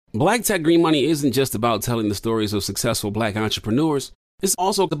Black Tech Green Money isn't just about telling the stories of successful Black entrepreneurs. It's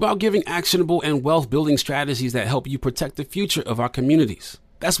also about giving actionable and wealth-building strategies that help you protect the future of our communities.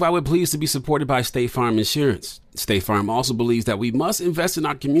 That's why we're pleased to be supported by State Farm Insurance. State Farm also believes that we must invest in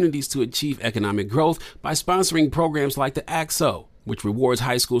our communities to achieve economic growth by sponsoring programs like the ACT-SO, which rewards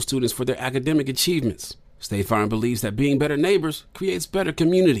high school students for their academic achievements. State Farm believes that being better neighbors creates better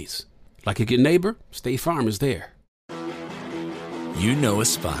communities. Like a good neighbor, State Farm is there. You know a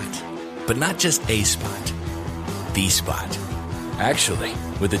spot, but not just a spot, the spot. Actually,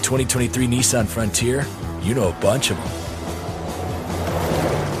 with the 2023 Nissan Frontier, you know a bunch of them.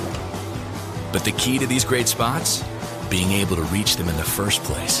 But the key to these great spots? Being able to reach them in the first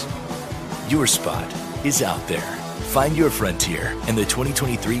place. Your spot is out there. Find your Frontier in the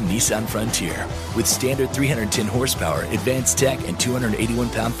 2023 Nissan Frontier with standard 310 horsepower, advanced tech, and 281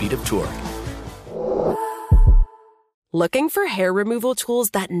 pound-feet of torque. Looking for hair removal tools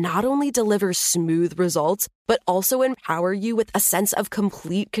that not only deliver smooth results, but also empower you with a sense of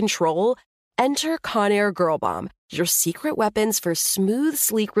complete control? Enter Conair Girl Bomb, your secret weapons for smooth,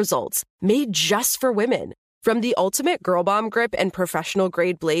 sleek results, made just for women. From the ultimate Girl Bomb grip and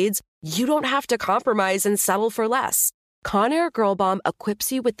professional-grade blades, you don't have to compromise and settle for less. Conair Girl Bomb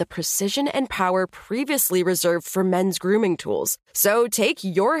equips you with the precision and power previously reserved for men's grooming tools. So take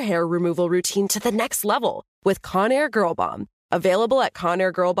your hair removal routine to the next level with Conair Girl Bomb. Available at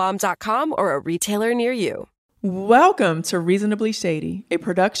ConairGirlBomb.com or a retailer near you. Welcome to Reasonably Shady, a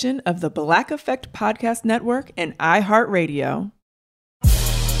production of the Black Effect Podcast Network and iHeartRadio.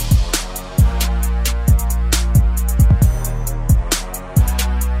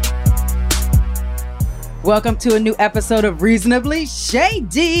 Welcome to a new episode of Reasonably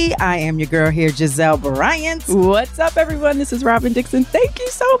Shady. I am your girl here, Giselle Bryant. What's up, everyone? This is Robin Dixon. Thank you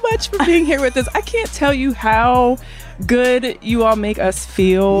so much for being here with us. I can't tell you how good you all make us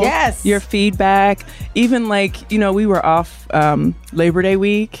feel. Yes. Your feedback. Even we were off Labor Day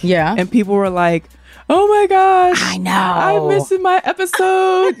week. Yeah. And people were like, oh my gosh, I know, I'm missing my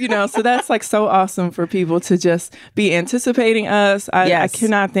episode. So that's so awesome for people to just be anticipating us. I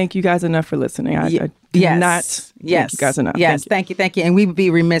cannot thank you guys enough for listening. I thank you guys enough. Yes, thank you. And we would be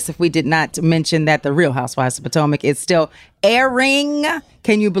remiss if we did not mention that The Real Housewives of Potomac is still airing.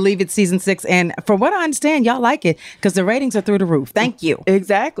 Can you believe it's season 6? And from what I understand, y'all like it because the ratings are through the roof. Thank you.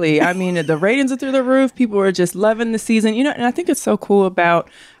 Exactly. I mean, the ratings are through the roof. People are just loving the season. And I think it's so cool about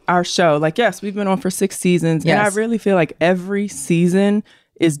our show. Yes, we've been on for 6 seasons. Yes. And I really feel like every season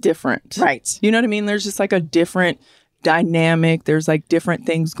is different. Right. You know what I mean? There's just a different dynamic. There's different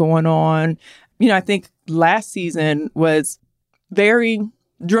things going on. I think last season was very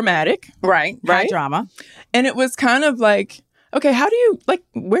dramatic. Right. High drama. And it was kind of okay, how do you,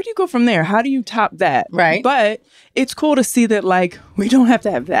 where do you go from there? How do you top that? Right. But it's cool to see that, we don't have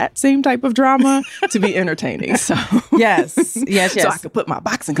to have that same type of drama to be entertaining. So Yes. So I could put my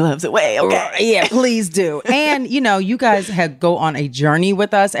boxing gloves away. Okay. Yeah, please do. And, you guys go on a journey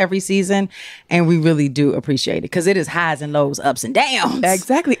with us every season, and we really do appreciate it because it is highs and lows, ups and downs.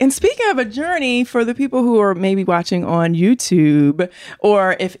 Exactly. And speaking of a journey, for the people who are maybe watching on YouTube,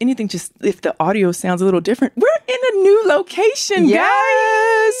 or if anything, just if the audio sounds a little different, we're in a new location,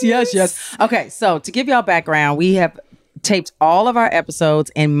 guys. Yes. Okay, so to give y'all background, we have taped all of our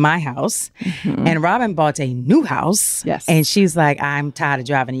episodes in my house, and Robin bought a new house. Yes. And she's like, I'm tired of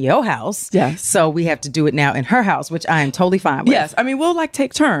driving to your house. Yes. So we have to do it now in her house, which I am totally fine with. Yes. I mean, we'll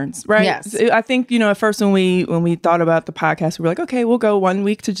take turns, right? Yes. I think, at first when we thought about the podcast, we were like, okay, we'll go 1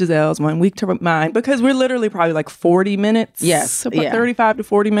 week to Giselle's, 1 week to mine, because we're literally probably 40 minutes. Yes. About 35 to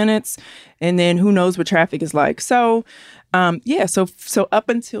 40 minutes. And then who knows what traffic is like. So, so up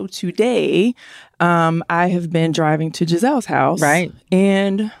until today, I have been driving to Giselle's house. Right.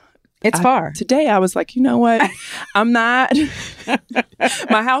 And it's far. Today I was like, you know what? I'm not,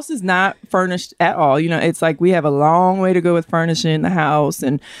 my house is not furnished at all. It's we have a long way to go with furnishing the house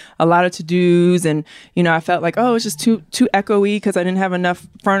and a lot of to-dos. And, I felt like, it's just too echoey because I didn't have enough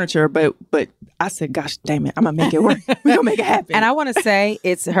furniture. But I said, gosh, damn it, I'm going to make it work. We're going to make it happen. And I want to say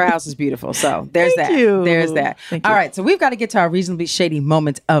her house is beautiful. So there's Thank that. you. There's that. Thank you. All right. So we've got to get to our reasonably shady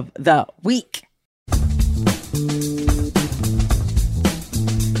moment of the week.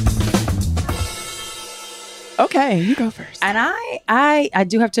 Okay, you go first. And I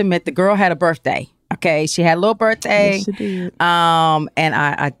do have to admit, the girl had a birthday. Okay, she had a little birthday. Yes, she did. And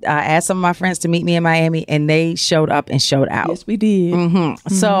I asked some of my friends to meet me in Miami, and they showed up and showed out. Yes, we did.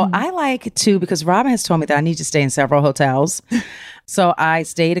 So I like to, because Robin has told me that I need to stay in several hotels. So I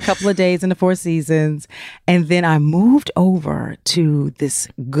stayed a couple of days in the Four Seasons, and then I moved over to this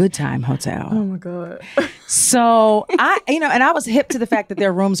Good Time Hotel. Oh my God. So and I was hip to the fact that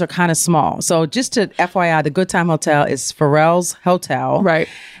their rooms are kind of small. So just to FYI, the Good Time Hotel is Pharrell's hotel. Right.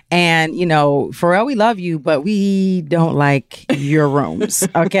 And, Pharrell, we love you, but we don't like your rooms.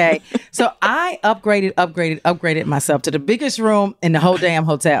 Okay. So I upgraded myself to the biggest room in the whole damn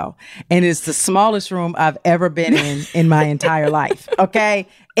hotel. And it's the smallest room I've ever been in my entire life. Okay.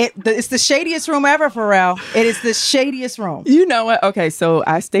 It's the shadiest room ever, Pharrell. It is the shadiest room. You know what? Okay. So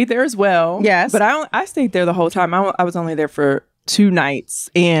I stayed there as well. Yes. But I stayed there the whole time. I was only there for 2 nights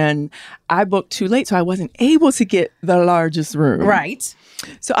and I booked too late. So I wasn't able to get the largest room. Right.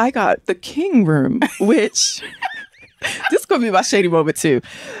 So I got the king room, which this is going to be my shady moment too.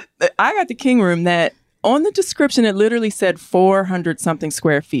 I got the king room that on the description, it literally said 400 something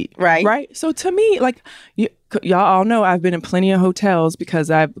square feet. Right. Right. So to me, like y'all all know, I've been in plenty of hotels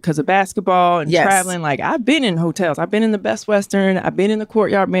because of basketball and traveling. Like I've been in hotels. I've been in the Best Western. I've been in the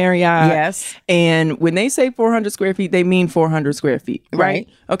Courtyard Marriott. Yes. And when they say 400 square feet, they mean 400 square feet. Right.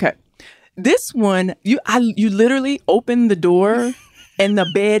 Okay. This one, you literally open the door and the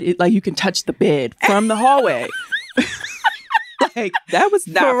bed, you can touch the bed from the hallway. Like that was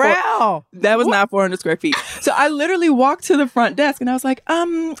not Pharrell. That was not 400 square feet. So I literally walked to the front desk and I was like,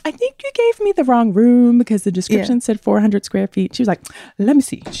 I think you gave me the wrong room because the description said 400 square feet. She was like, let me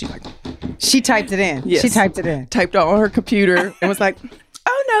see. She's like, she typed it in. Yes. She typed it in. Typed it on her computer and was like,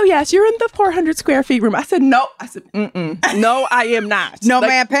 oh no, yes, you're in the 400 square feet room. I said, no. I said, no, I am not. No,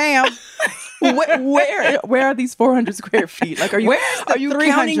 man, Pam. Where are these 400 square feet? Like, where's the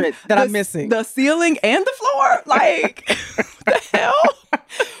 300 that I'm missing? The ceiling and the floor? Like, what the hell?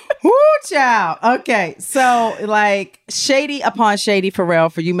 Woo, child. Okay, so shady upon shady,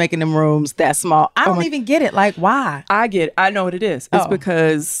 Pharrell, for you making them rooms that small. I don't even get it. Like, why? I get it. I know what it is. It's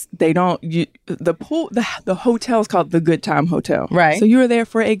because they don't. The pool, the hotel's called the Good Time Hotel, right? So you are there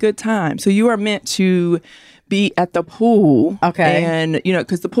for a good time. So you are meant to be at the pool. Okay. And,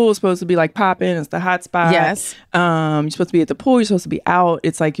 because the pool is supposed to be like popping. It's the hot spot. Yes. You're supposed to be at the pool. You're supposed to be out.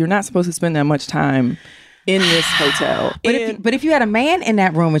 It's like you're not supposed to spend that much time in this hotel. But if you had a man in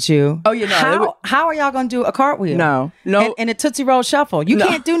that room with you, how are y'all gonna do a cartwheel? No. And a Tootsie Roll shuffle. You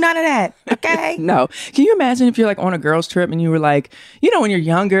can't do none of that. Okay. No. Can you imagine if you're like on a girls trip and you were like, when you're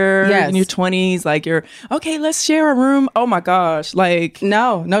younger, in your 20s, like you're okay, let's share a room. Oh my gosh. Like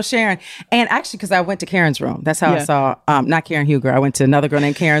no sharing. And actually, because I went to Karen's room, that's how I saw not Karen Huger. I went to another girl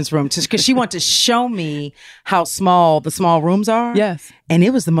named Karen's room because she wanted to show me how small the small rooms are. Yes. And it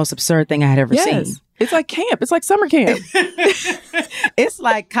was the most absurd thing I had ever seen. It's like camp. It's like summer camp. It's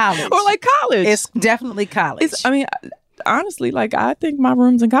like college. Or like college. It's definitely college. Honestly, I think my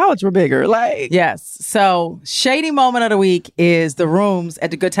rooms in college were bigger. Yes. So shady moment of the week is the rooms at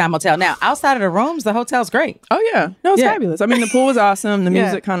the Good Time Hotel. Now, outside of the rooms, the hotel's great. Oh yeah. No, it's fabulous. The pool was awesome. The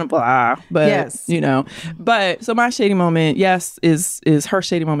music kind of blah, but But so my shady moment, yes, is her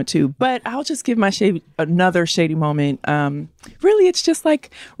shady moment too. But I'll just give my another shady moment. Really, it's just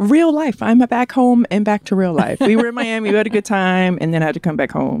like real life. I'm back home and back to real life. We were in Miami, we had a good time, and then I had to come back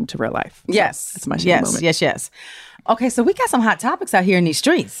home to real life. So yes. That's my shady moment. Yes. Okay, so we got some hot topics out here in these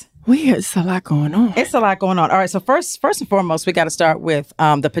streets. It's a lot going on. It's a lot going on. All right, so first and foremost, we got to start with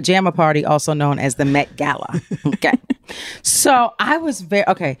the pajama party, also known as the Met Gala. Okay. So I was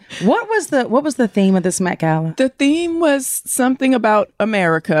What was the theme of this Met Gala? The theme was something about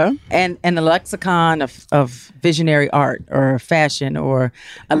America and a lexicon of visionary art or fashion, or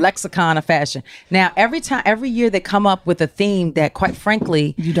a lexicon of fashion. Now, every year they come up with a theme that, quite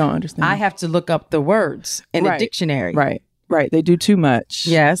frankly, you don't understand. I have to look up the words in the dictionary. Right. They do too much.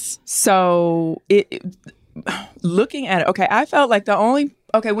 Yes. So looking at it, I felt like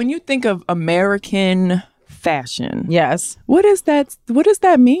when you think of American fashion. Yes. What does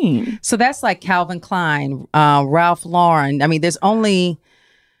that mean? So that's like Calvin Klein, Ralph Lauren. There's only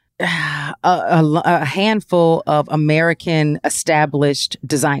a handful of American established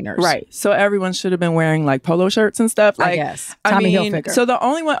designers. Right. So everyone should have been wearing like polo shirts and stuff. I guess. Tommy Hilfiger. So the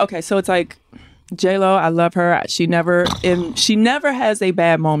only one, so it's like J-Lo, I love her. She never has a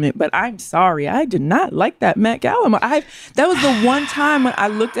bad moment, but I'm sorry, I did not like that Met Gala. That was the one time when I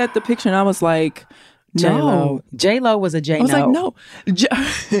looked at the picture and I was like, no. J-Lo was a J-No. I was like, no.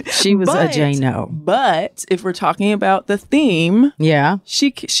 She was a J-No. But if we're talking about the theme,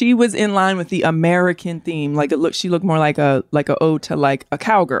 she was in line with the American theme. She looked more like a ode to like a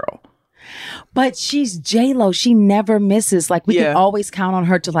cowgirl. But she's J-Lo. She never misses. We can always count on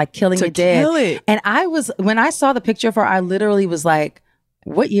her to killing it dead. Kill it. And when I saw the picture of her, I literally was like,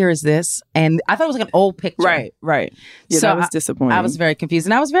 what year is this? And I thought it was like an old picture. Right. Yeah, So that was disappointing. I was very confused.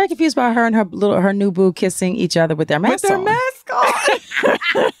 And I was very confused by her and her new boo kissing each other with their masks on.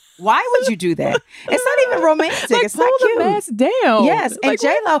 on. Why would you do that? It's not even romantic. Like, it's not pull cute. the mask down. Yes, and Like,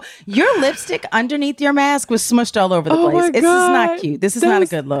 J-Lo, your lipstick underneath your mask was smushed all over the Oh place. my This is God. not cute. This is That not a was-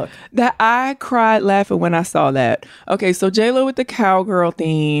 good look. That I cried laughing when I saw that. Okay, so J-Lo with the cowgirl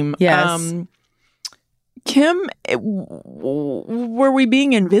theme. Yes. Kim, were we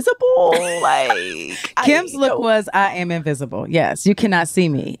being invisible? Like Kim's look was, I am invisible. Yes, you cannot see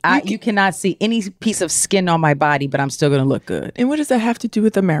me. You cannot see any piece of skin on my body, but I'm still going to look good. And what does that have to do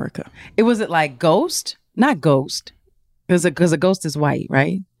with America? It was it like Ghost? Not Ghost. Because a ghost is white,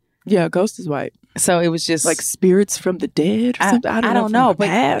 right? Yeah, Ghost is white. So it was just Like spirits from the dead or something. I don't know. know.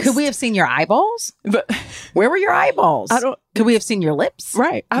 But could we have seen your eyeballs? But Where were your eyeballs? I don't- Could we have seen your lips?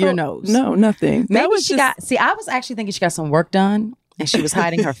 right. Your nose? No, nothing. Maybe That was she just- got. See, I was actually thinking she got some work done, and she was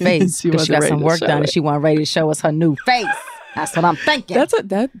hiding her face She because she wasn't got ready some to work show done, and it. she wasn't ready to show us her new face. That's what I'm thinking.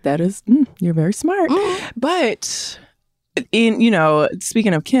 that is you're very smart. But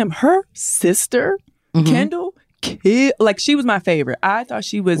speaking of Kim, her sister Kendall, like she was my favorite. I thought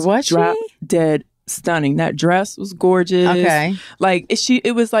she was Was drop she? dead stunning. That dress was gorgeous. Okay. Like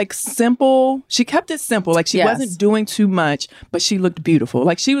it was like simple. She kept it simple. Like she Yes. wasn't doing too much, but she looked beautiful.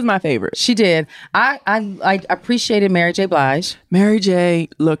 Like she was my favorite. She did. I appreciated Mary J. Blige. Mary J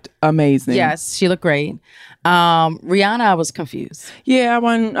looked amazing. Yes, she looked great. Rihanna, I was confused. Yeah, I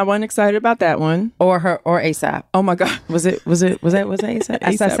wasn't excited about that one. Or ASAP. Oh my God. Was that ASAP?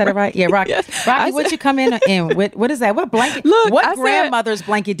 I said it right? Yeah, Rocky. Yes. Rocky, what'd you come in with? What is that? What blanket? Look, what I said- grandmother's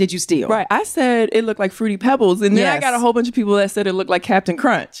blanket did you steal? Right. I said it looked like Fruity Pebbles. And then I Yes. got a whole bunch of people that said it looked like Captain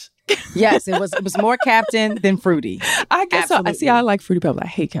Crunch. Yes, it was more Captain than Fruity. I guess so. I Absolutely. see. I like Fruity Pebbles. I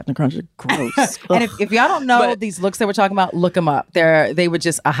hate Captain Crunch. They're gross. And if y'all don't know But- these looks that we're talking about, look them up. They were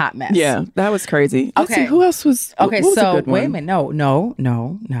just a hot mess. Yeah, that was crazy. Let's Okay. see, who else was? Okay, what was a so good wait a one? minute.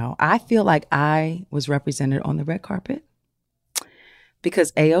 No. I feel like I was represented on the red carpet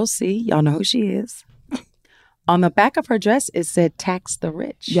because AOC, y'all know who she is. On the back of her dress, it said "Tax the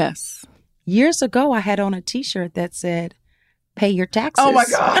Rich." Yes. Years ago, I had on a T-shirt that said "Pay your taxes." Oh my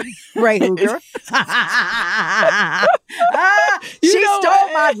God. Ray Hooger. She You know stole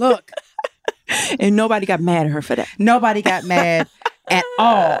what? my look. And nobody got mad at her for that. Nobody got mad at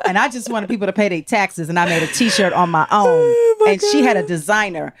all. And I just wanted people to pay their taxes. And I made a T-shirt on my own. Oh my and she had a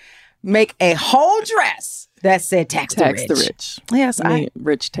designer make a whole dress that said "Tax the Tax Rich." the rich. Yes, I mean,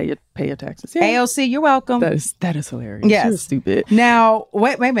 rich pay your taxes. Yeah. AOC, you're welcome. That is hilarious. Yes. You're stupid. Now,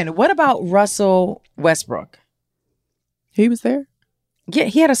 wait a minute. What about Russell Westbrook? He was there. Yeah,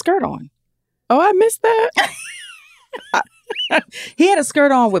 he had a skirt on. Oh, I missed that. He had a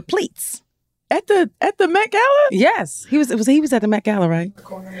skirt on with pleats. At the Met Gala? Yes, he was at the Met Gala, right?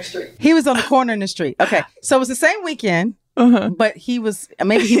 Corner in the street. He was on the corner in the street. Okay, so it was the same weekend, but he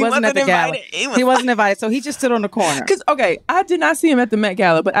wasn't at the gala. He He wasn't invited, so he just stood on the corner. Because, okay, I did not see him at the Met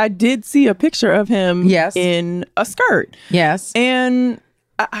Gala, but I did see a picture of him Yes. in a skirt. Yes, And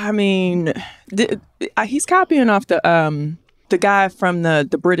I mean, he's copying off the guy from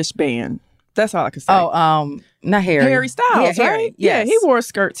the British band. That's all I can say. Not Harry. Harry Styles, Yeah, right? Harry. Yeah, Yes. he wore a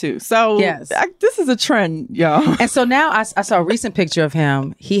skirt too. So Yes. this is a trend, y'all. And so now I saw a recent picture of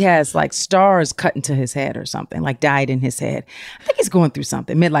him. He has like stars cut into his head or something, like dyed in his head. I think he's going through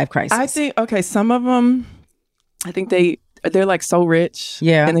something, midlife crisis. I think, okay, some of them, I think they're like so rich.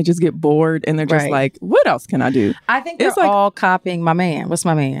 Yeah. And they just get bored and they're just Right. like, what else can I do? I think they're It's like- all copying my man. What's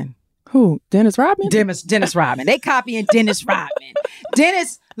my man? Who? Dennis Rodman? Dennis Rodman. They copying Dennis Rodman.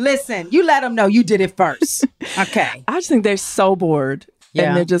 Dennis, listen, you let them know you did it first. Okay. I just think they're so bored. Yeah.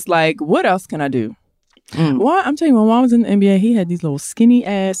 And they're just like, what else can I do? Well, I'm telling you, when Juan was in the NBA, he had these little skinny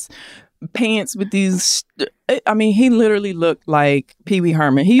ass pants with these. I mean, he literally looked like Pee Wee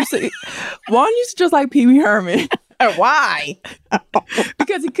Herman. Juan used to just like Pee Wee Herman. Why?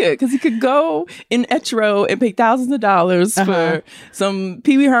 Because he could go in Etro and pay thousands of dollars for some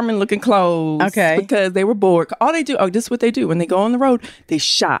Pee Wee Herman looking clothes. Okay. Because they were bored. All they do, this is what they do. When they go on the road, they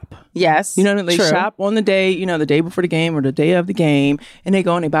shop. Yes. You know, they True. shop on the day, the day before the game or the day of the game, and they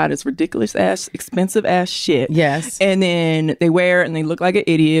go and they buy this ridiculous ass, expensive ass shit. Yes. And then they wear it and they look like an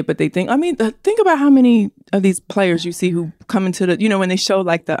idiot, but they think, think about how many of these players you see who come into the, when they show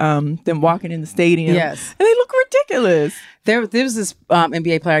like them walking in the stadium. Yes. And they look ridiculous. There was this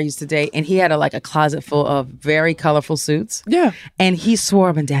NBA player I used to date, and he had a closet full of very colorful suits. Yeah. And he swore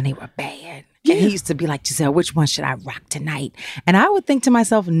up and down they were bad. And he used to be like, Giselle, which one should I rock tonight? And I would think to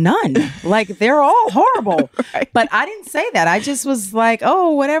myself, none. Like, they're all horrible. Right. But I didn't say that. I just was like,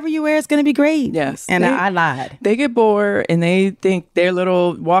 oh, whatever you wear is going to be great. Yes. And I lied. They get bored and they think their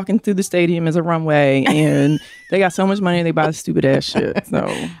little walking through the stadium is a runway, and they got so much money they buy stupid ass shit.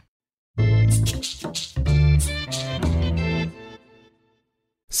 So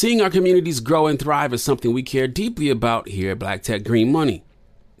seeing our communities grow and thrive is something we care deeply about here at Black Tech Green Money.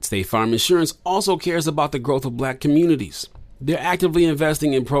 State Farm Insurance also cares about the growth of Black communities. They're actively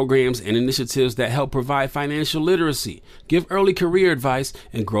investing in programs and initiatives that help provide financial literacy, give early career advice,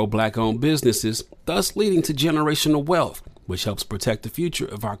 and grow Black-owned businesses, thus leading to generational wealth, which helps protect the future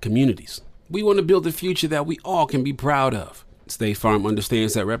of our communities. We want to build a future that we all can be proud of. State Farm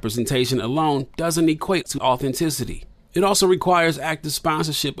understands that representation alone doesn't equate to authenticity. It also requires active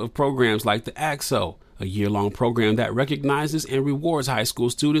sponsorship of programs like the AXO, a year-long program that recognizes and rewards high school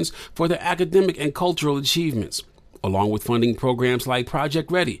students for their academic and cultural achievements, along with funding programs like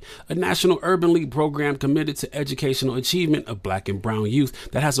Project Ready, a National Urban League program committed to educational achievement of Black and brown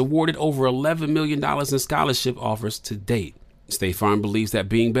youth that has awarded over $11 million in scholarship offers to date. State Farm believes that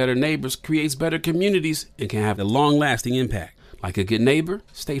being better neighbors creates better communities and can have a long-lasting impact. Like a good neighbor,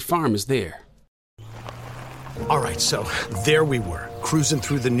 State Farm is there. All right, so there we were, cruising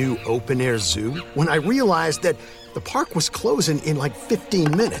through the new open-air zoo, when I realized that the park was closing in like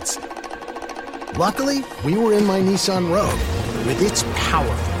 15 minutes. Luckily, we were in my Nissan Rogue. With its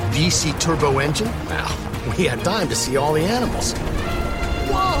powerful VC turbo engine, well, we had time to see all the animals.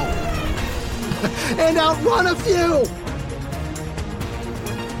 Whoa! And outrun a few!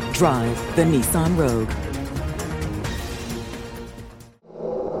 Drive the Nissan Rogue.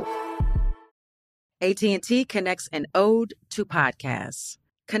 AT&T connects an ode to podcasts.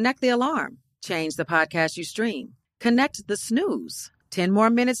 Connect the alarm. Change the podcast you stream. Connect the snooze. 10 more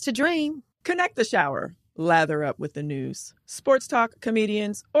minutes to dream. connect the shower. Lather up with the news, sports talk,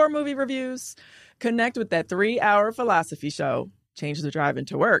 comedians, or movie reviews. Connect with that 3-hour philosophy show. Change the drive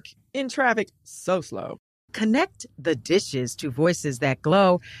into work in traffic so slow. Connect the dishes to voices that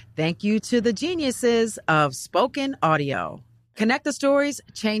glow. Thank you to the geniuses of spoken audio. Connect the stories,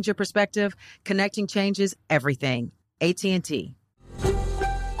 change your perspective. Connecting changes everything. AT&T.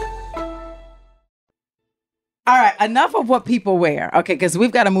 All right, enough of what people wear, okay, because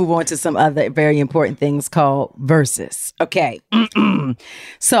we've got to move on to some other very important things called verses, okay?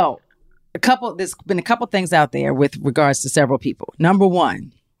 So, there's been a couple things out there with regards to several people. Number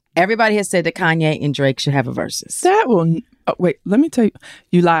one, everybody has said that Kanye and Drake should have a versus. That will... Oh, wait, let me tell you.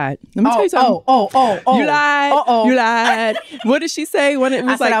 You lied. Let me tell you something. You lied. You lied. What did she say when it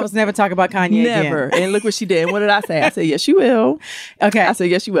was I said I was never talking about Kanye never. again. And look what she did. What did I say? I said, yes, you will. Okay. I said,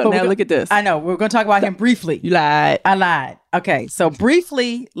 yes, you will. Now look at this. I know. We're going to talk about him briefly. You lied. I lied. Okay. So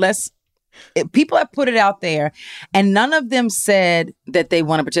briefly, people have put it out there and none of them said that they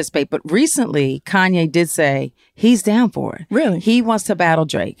want to participate. But recently, Kanye did say he's down for it. Really? He wants to battle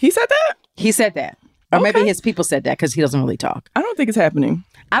Drake. He said that? He said that. Or maybe his people said that because he doesn't really talk. I don't think it's happening.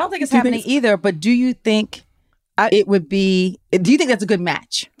 I don't think it's happening either. But do you think it would be? Do you think that's a good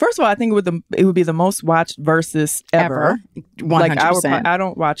match? First of all, I think it would be the most watched versus ever. 100%. Like I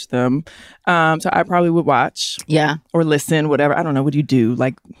don't watch them, so I probably would watch. Yeah, or listen, whatever. I don't know. What do you do?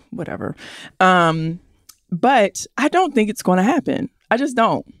 Like whatever. But I don't think it's going to happen. I just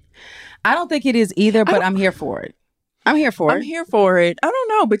don't. I don't think it is either. But I'm here for it. I'm here for it. I don't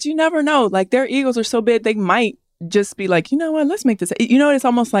know, but you never know. Like their egos are so big, they might just be like, you know what, let's make this. You know, it's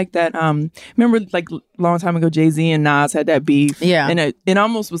almost like that. Remember, like a long time ago, Jay-Z and Nas had that beef. Yeah, and it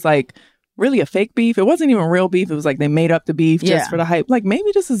almost was like really a fake beef. It wasn't even real beef. It was like they made up the beef just for the hype. Like maybe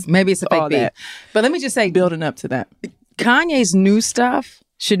it's a fake beef. But let me just say, building up to that, Kanye's new stuff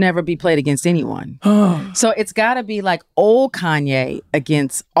should never be played against anyone. So it's got to be like old Kanye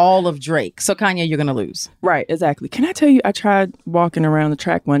against all of Drake. So Kanye, you're going to lose. Right, exactly. Can I tell you, I tried walking around the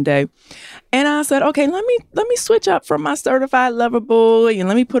track one day and I said, okay, let me switch up from my Certified Lover Boy and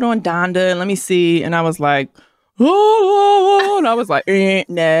let me put on Donda and let me see. And I was like, oh, and I was like,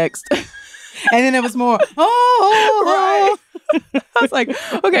 next. And then it was more, right. I was like,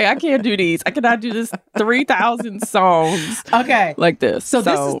 okay, I can't do these. I cannot do this 3,000 songs. Okay. Like this. So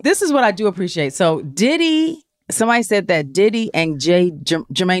this is what I do appreciate. So Diddy, somebody said that Diddy and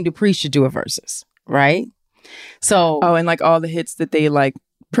Jermaine Dupri should do a versus, right? So and like all the hits that they like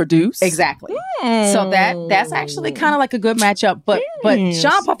produce. Exactly. So that's actually kind of like a good matchup. But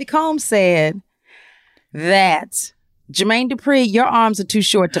Sean Puffy Combs said that Jermaine Dupri, your arms are too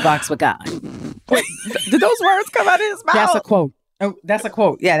short to box with God. Wait, did those words come out of his mouth? That's a quote. Oh, that's a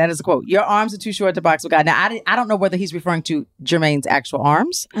quote. Yeah, that is a quote. Your arms are too short to box with God. Now, I don't know whether he's referring to Jermaine's actual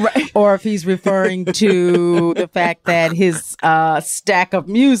arms, Right. or if he's referring to the fact that his stack of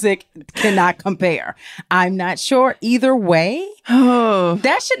music cannot compare. I'm not sure. Either way, Oh,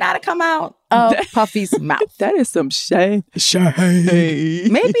 that should not have come out of Puffy's mouth. that is some shade.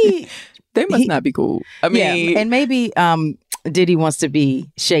 Shade. Maybe They must not be cool. I mean, yeah, and maybe Diddy wants to be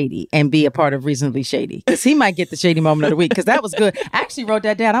shady and be a part of Reasonably Shady, because he might get the shady moment of the week, because that was good. I actually wrote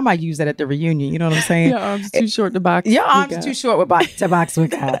that down. I might use that at the reunion. You know what I'm saying? your arms too short to box. Your with arms are God. too short to box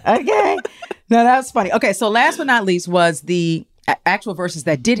with God. Okay. No, that was funny. Okay, so last but not least was the actual verses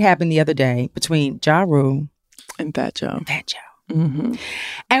that did happen the other day between Ja Rule And Fat Joe. and Fat Joe. And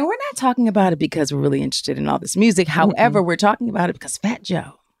we're not talking about it because we're really interested in all this music. However, we're talking about it because Fat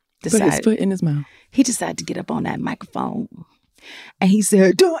Joe Put his decided foot in his mouth. he decided to get up on that microphone. And he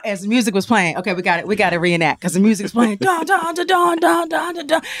said, "Dun," as the music was playing. Okay, we got to reenact, because the music's playing. Dun, dun, dun, dun, dun, dun, dun,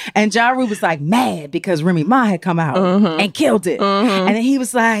 dun. And Ja Rule was like mad because Remy Ma had come out and killed it. And then he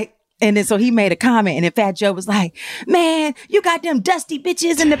was like, and then so he made a comment, and then Fat Joe was like, "Man, you got them dusty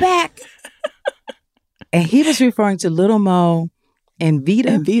bitches in the back." And he was referring to Little Mo and Vita.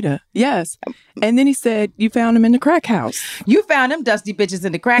 And Vita. Yes. And then he said, you found him in the crack house. You found them dusty bitches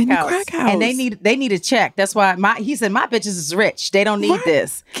in the crack In the house. crack house. And they need a check. That's why he said my bitches is rich. They don't need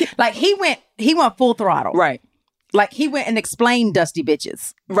this. Like he went full throttle. Right. Like he went and explained dusty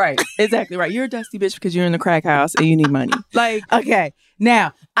bitches. Right. Exactly right. You're a dusty bitch because you're in the crack house and you need money. Like, Okay.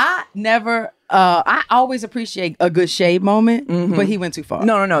 Now, I always appreciate a good shade moment, but he went too far.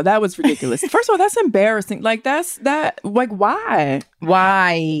 no. That was ridiculous. First of all, that's embarrassing. Like, like, why?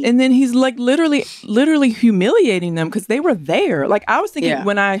 Why? And then he's like literally humiliating them because they were there. Like, I was thinking Yeah.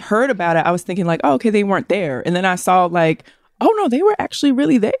 when I heard about it, I was thinking like, oh, okay, they weren't there. And then I saw like, oh no, they were actually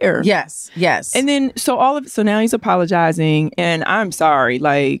really there. Yes. And then so now he's apologizing, and I'm sorry.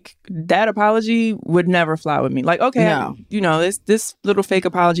 Like, that apology would never fly with me. Like, okay, No. this little fake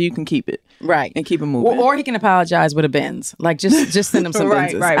apology, you can keep it right. and keep it moving. Or he can apologize with a Benz. Like just send him some right,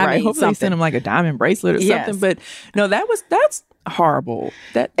 Benzes. right. I mean, Hopefully something. send him like a diamond bracelet or Yes. something. But no, that's horrible.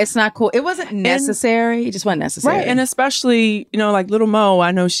 It's not cool. It wasn't necessary. It just wasn't necessary. Right. And especially, like Little Mo, I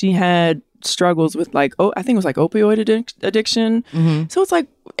know she had struggles with like, I think it was like opioid addiction. So it's like,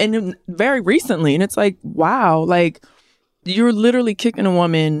 and then very recently, and it's like, wow, like you're literally kicking a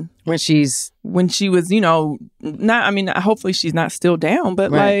woman when she was, not, I mean, hopefully she's not still down,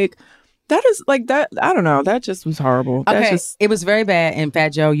 but Right. like, that is like that. I don't know. That just was horrible. That's Okay, just, it was very bad, and Fat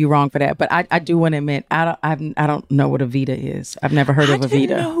Joe, you wrong for that. But I do want to admit, I don't know what a Vita is. I've never heard of a I didn't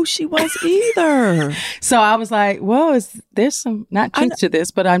Vita. know who she was either. So I was like, well, there's some not truth to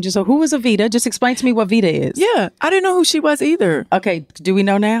this, but I'm just, so who is a Vita? Just explain to me what Vita is. Yeah, I didn't know who she was either. Okay, do we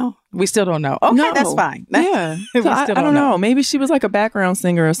know now? We still don't know. Okay, No. that's fine. Yeah, We so I still don't know. Maybe she was like a background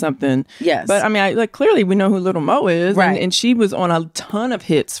singer or something. Yes. But I mean, clearly we know who Little Mo is, Right. And she was on a ton of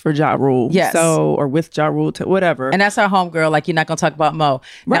hits for Ja Rule. Yes. or with Ja Rule, whatever. And that's our homegirl. Like, you're not going to talk about Mo.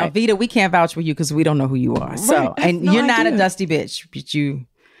 Now, Right. Vita, we can't vouch for you because we don't know who you are. So, Right. I have and no you're not a idea. dusty bitch,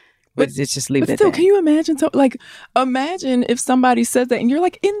 but it's just leave But it still, at that. can you imagine? Imagine if somebody said that and you're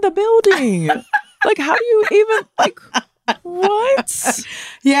like in the building. Like, how do you even what?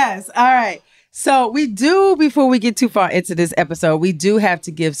 Yes. All right. So we do, before we get too far into this episode, we do have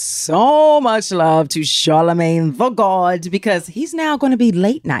to give so much love to Charlemagne the God, because he's now going to be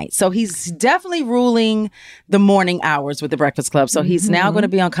late night. So he's definitely ruling the morning hours with the Breakfast Club. So he's now going to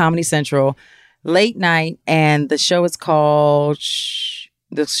be on Comedy Central late night, and the show is called,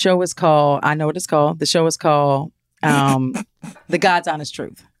 I know what it's called. The show is called The God's Honest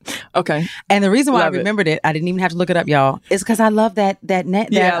Truth. Okay. And the reason why Love I it. remembered it, I didn't even have to look it up, y'all, is because I love that Yeah, I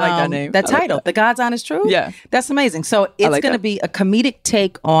like that name. that I like title, that. The God's Honest Truth. Yeah. That's amazing. So it's like going to that. be a comedic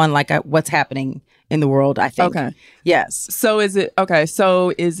take on like what's happening in the world, I think. Okay. Yes. So is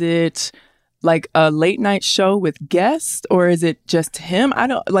it like a late night show with guests, or is it just him? I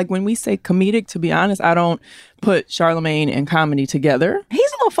don't like when we say comedic, to be honest, I don't put Charlemagne and comedy together. He's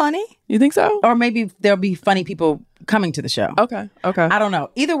a little funny. You think so? Or maybe there'll be funny people coming to the show. Okay. I don't know.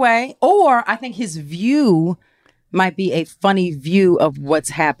 Either way, or I think his view might be a funny view of what's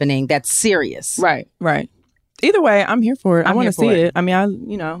happening that's serious. Right. Either way, I'm here for it. I I'm want here to see for it. it. I mean,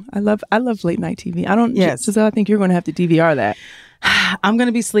 I love late night TV. I don't. Yes. Giselle, I think you're going to have to DVR that. I'm going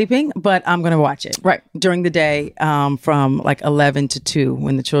to be sleeping, but I'm going to watch it. Right. During the day, from like 11 to 2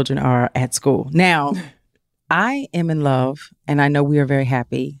 when the children are at school. Now, I am in love, and I know we are very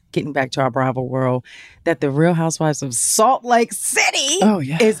happy, getting back to our Bravo world, that the Real Housewives of Salt Lake City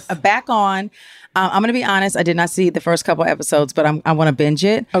is back on. I'm going to be honest, I did not see the first couple episodes, but I want to binge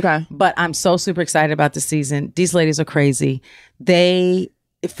it. Okay. But I'm so super excited about the season. These ladies are crazy.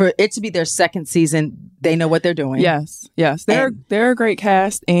 For it to be their second season, they know what they're doing. Yes. They're a great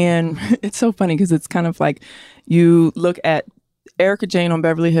cast, and it's so funny because it's kind of like you look at Erica Jane on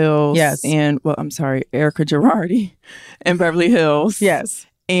Beverly Hills. Yes. And, Erica Girardi in Beverly Hills. Yes.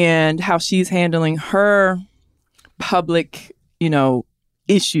 And how she's handling her public,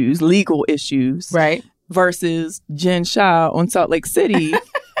 issues, legal issues. Right. Versus Jen Shah on Salt Lake City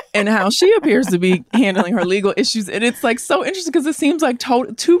and how she appears to be handling her legal issues. And it's like so interesting because it seems like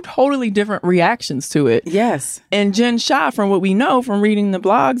two totally different reactions to it. Yes. And Jen Shah, from what we know from reading the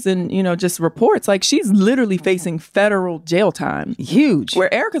blogs and, just reports, like she's literally facing federal jail time. Huge.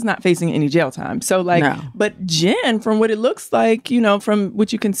 Where Erica's not facing any jail time. So but Jen, from what it looks like, from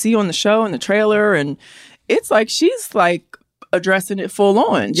what you can see on the show and the trailer, and it's like she's like addressing it full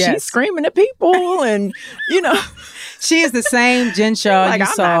on. Yes. She's screaming at people and, she is the same Jen Shah like, you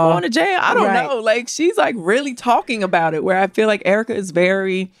I'm saw. not going to jail. I don't know. Like, she's like really talking about it, where I feel like Erica is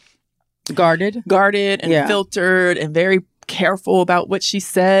very guarded and filtered and very careful about what she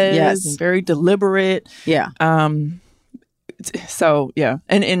says and very deliberate. Yeah. So, yeah.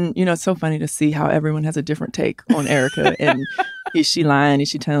 And it's so funny to see how everyone has a different take on Erica. And is she lying? Is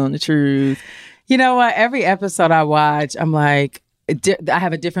she telling the truth? You know what? Every episode I watch, I'm like, I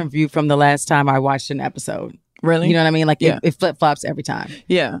have a different view from the last time I watched an episode. Really? You know what I mean? Like it flip-flops every time.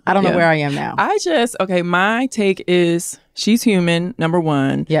 Yeah. I don't know where I am now. My take is she's human, number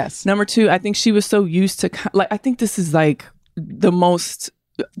one. Yes. Number two, I think she was so used to, I think this is like the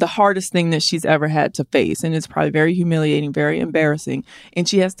hardest thing that she's ever had to face. And it's probably very humiliating, very embarrassing. And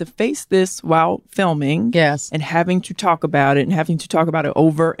she has to face this while filming. Yes. And having to talk about it and having to talk about it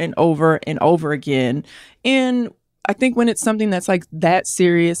over and over and over again. And I think when it's something that's like that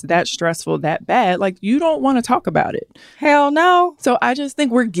serious, that stressful, that bad, like you don't want to talk about it. Hell no. So I just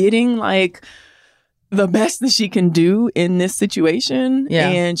think we're getting like the best that she can do in this situation. Yeah.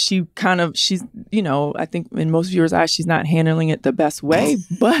 And she's, I think in most viewers' eyes, she's not handling it the best way,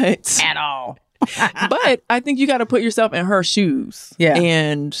 but at all. But I think you got to put yourself in her shoes. Yeah.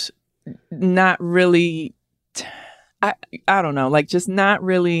 And not really, I don't know, like just not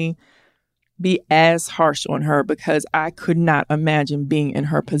really be as harsh on her, because I could not imagine being in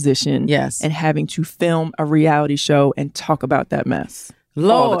her position. Yes. And having to film a reality show and talk about that mess.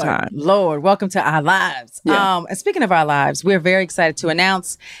 All the time. Lord, welcome to our lives. Yeah. And speaking of our lives, we're very excited to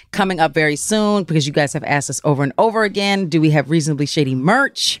announce coming up very soon, because you guys have asked us over and over again, do we have Reasonably Shady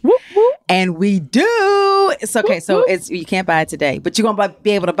merch? Whoop, whoop. And we do. It's okay. Whoop, so whoop. you can't buy it today, but you're going to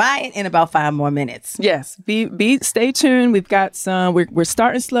be able to buy it in about 5 more minutes. Yes. Stay tuned. We've got some, we're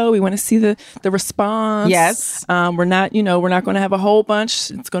starting slow. We want to see the response. Yes. We're not going to have a whole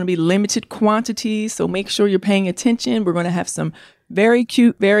bunch. It's going to be limited quantities. So make sure you're paying attention. We're going to have some very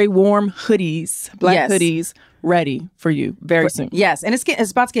cute, very warm hoodies, black hoodies, ready for you very soon. Yes, and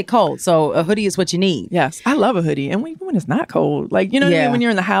it's about to get cold, so a hoodie is what you need. Yes, I love a hoodie, and when it's not cold, like what I mean, when you're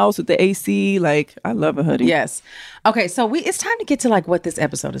in the house with the AC, like I love a hoodie. Yes. Okay, so it's time to get to like what this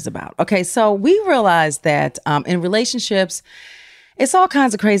episode is about. Okay, so we realized that in relationships, it's all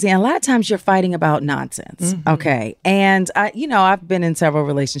kinds of crazy, and a lot of times you're fighting about nonsense. Mm-hmm. Okay, and I've been in several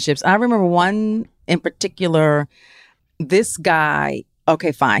relationships. I remember one in particular. This guy,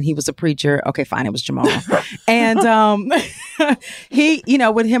 okay, fine. He was a preacher. Okay, fine. It was Jamal. And he,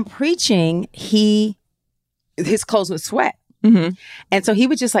 with him preaching, his clothes would sweat. Mm-hmm. And so he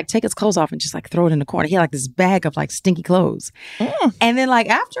would just like take his clothes off and just like throw it in the corner. He had like this bag of like stinky clothes. Mm. And then like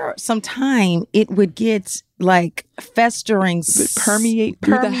after some time, it would get like festering,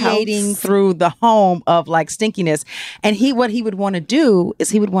 permeating through the home of like stinkiness. And what he would want to do is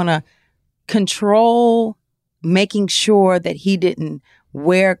he would want to control making sure that he didn't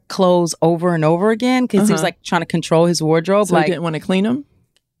wear clothes over and over again, because he was like trying to control his wardrobe. So he didn't want to clean them?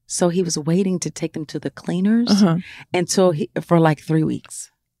 So he was waiting to take them to the cleaners for like 3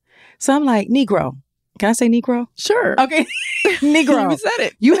 weeks. So I'm like, Negro. Can I say Negro? Sure. Okay. Negro. You said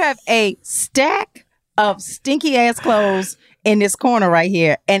it. You have a stack of stinky ass clothes in this corner right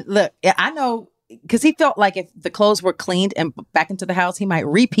here. And look, I know, because he felt like if the clothes were cleaned and back into the house, he might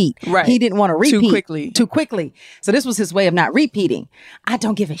repeat. Right. He didn't want to repeat. Too quickly. So this was his way of not repeating. I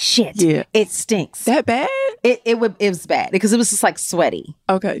don't give a shit. Yeah. It stinks. That bad? It was bad because it was just like sweaty.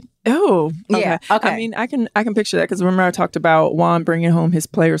 Okay. Oh, Yeah, okay. I mean, I can picture that because remember I talked about Juan bringing home his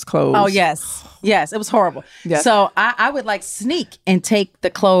players' clothes. Oh, yes. Yes, it was horrible. Yeah. So I would like sneak and take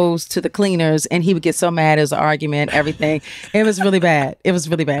the clothes to the cleaners, and he would get so mad. It was an argument, everything. It was really bad. It was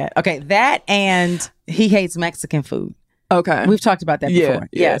really bad. Okay, that and he hates Mexican food. Okay. We've talked about that before.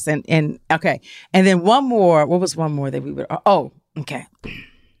 Yeah. Yes, and okay. And then one more. What was one more that we would? Oh, okay.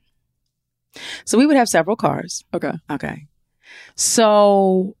 So we would have several cars. Okay. Okay.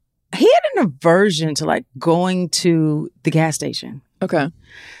 So he had an aversion to like going to the gas station. Okay.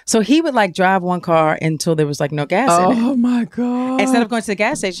 So he would like drive one car until there was like no gas in it. Oh my God. Instead of going to the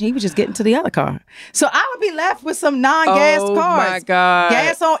gas station, he would just get into the other car. So I would be left with some non-gas Oh cars. my God.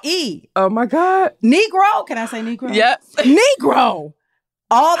 Gas on E. Oh my God. Negro. Can I say Negro? Yes. Negro.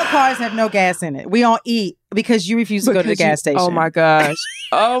 All the cars have no gas in it. We on E because you refuse to go to the gas station. Oh my gosh.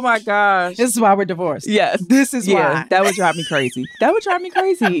 Oh my gosh. This is why we're divorced. Yes. This is why. That would drive me crazy. That would drive me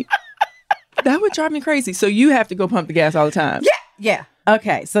crazy. That would drive me crazy. So you have to go pump the gas all the time. Yeah.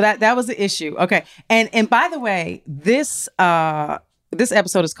 Okay. So that was the issue. Okay. And by the way, this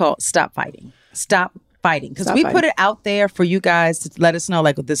episode is called Stop Fighting. Stop Fighting. Because Stop we fighting. put it out there for you guys to let us know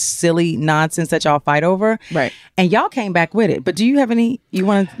like this silly nonsense that y'all fight over. Right. And y'all came back with it. But do you have any you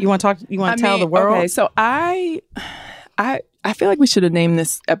want to tell the world? Okay, so I feel like we should have named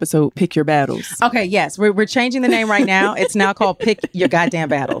this episode Pick Your Battles. Okay, yes. We're changing the name right now. It's now called Pick Your Goddamn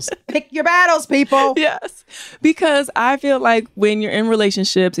Battles. Pick your battles, people. Yes. Because I feel like when you're in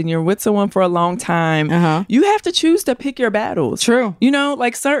relationships and you're with someone for a long time, you have to choose to pick your battles. True. You know,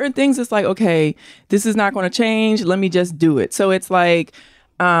 like certain things, it's like, okay, this is not going to change. Let me just do it. So it's like,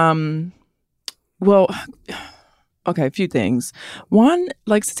 okay, a few things. One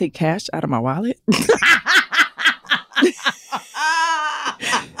likes to take cash out of my wallet.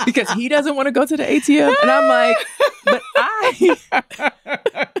 Because he doesn't want to go to the ATM. And I'm like, but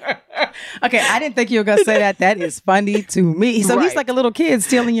Okay, I didn't think you were going to say that. That is funny to me. So he's Right. like a little kid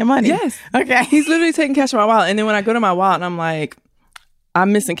stealing your money. Yes. Okay. He's literally taking cash from my wallet. And then when I go to my wallet and I'm like,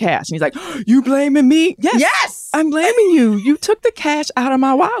 I'm missing cash. And he's like, you blaming me? Yes. I'm blaming you. You took the cash out of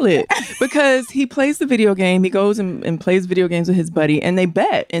my wallet. Because he plays the video game. He goes and plays video games with his buddy and they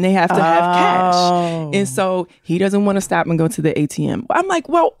bet and they have to have cash. And so he doesn't want to stop and go to the ATM. I'm like,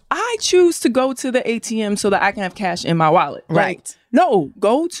 well, I choose to go to the ATM so that I can have cash in my wallet. Right. Like, no,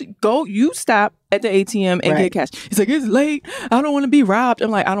 you stop at the ATM and get cash. He's like, it's late. I don't want to be robbed.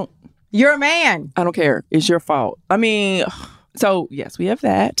 I'm like, You're a man. I don't care. It's your fault. I mean, so yes, we have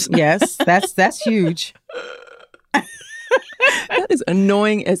that. Yes, that's huge. That is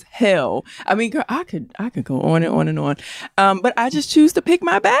annoying as hell. I mean, girl, I could go on and on and on. But I just choose to pick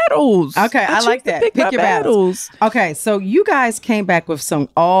my battles. Okay, I like choose to that. Pick Pick my your battles. battles. Okay, so you guys came back with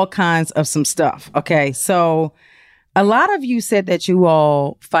all kinds of some stuff. Okay, so a lot of you said that you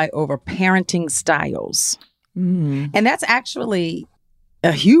all fight over parenting styles. And that's actually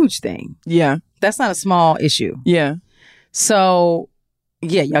a huge thing. Yeah. That's not a small issue. Yeah. So,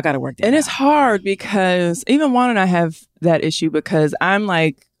 yeah, y'all got to work that And out. it's hard because even Juan and I have that issue because I'm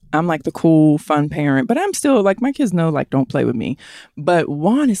like the cool, fun parent, but I'm still like, my kids know, like, don't play with me. But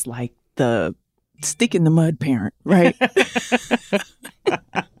Juan is like the stick in the mud parent, right?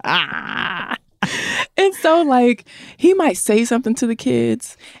 And so, like, he might say something to the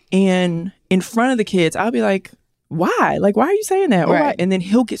kids, and in front of the kids, I'll be like, why? Like, why are you saying that? Or Right. why? And then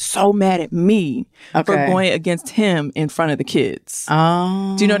he'll get so mad at me for Okay. going against him in front of the kids.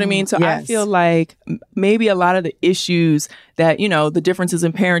 Oh, Do you know what I mean? So I yes. feel like maybe a lot of the issues that, the differences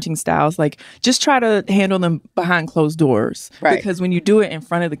in parenting styles, like just try to handle them behind closed doors. Right. Because when you do it in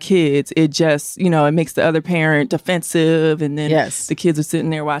front of the kids, it just, it makes the other parent defensive. And then Yes. the kids are sitting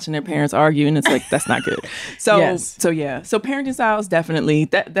there watching their parents argue. And it's like, that's not good. So, Yes. so yeah. So parenting styles, definitely.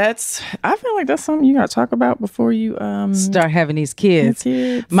 That's, I feel like that's something you got to talk about before you start having these kids.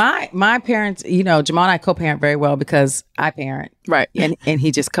 kids. My parents, Jamal and I co-parent very well because I parent. Right. And he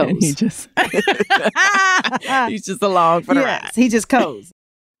just codes. And he just, he's just along for the ride. Yes, he just codes.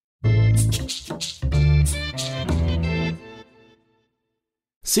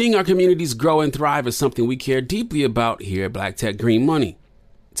 Seeing our communities grow and thrive is something we care deeply about here at Black Tech Green Money.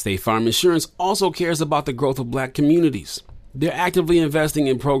 State Farm Insurance also cares about the growth of Black communities. They're actively investing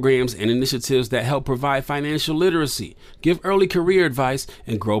in programs and initiatives that help provide financial literacy, give early career advice,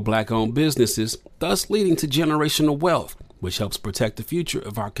 and grow Black-owned businesses, thus leading to generational wealth, which helps protect the future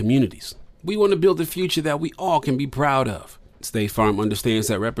of our communities. We want to build a future that we all can be proud of. State Farm understands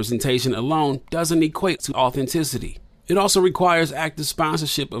that representation alone doesn't equate to authenticity. It also requires active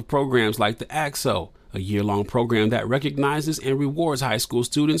sponsorship of programs like the AXO, a year-long program that recognizes and rewards high school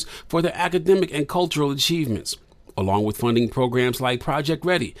students for their academic and cultural achievements. along with funding programs like Project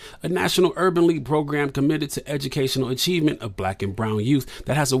Ready, a National Urban League program committed to educational achievement of Black and brown youth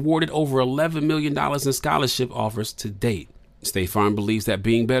that has awarded over $11 million in scholarship offers to date. State Farm believes that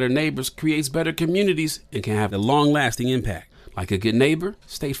being better neighbors creates better communities and can have a long-lasting impact. Like a good neighbor,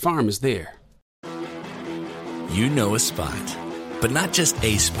 State Farm is there. You know a spot, but not just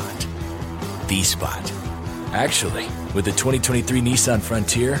a spot, the spot. Actually, with the 2023 Nissan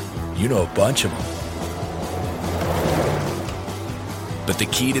Frontier, you know a bunch of them. But the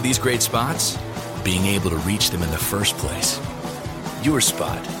key to these great spots? Being able to reach them in the first place. Your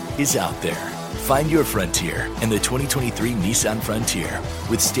spot is out there. Find your Frontier in the 2023 Nissan Frontier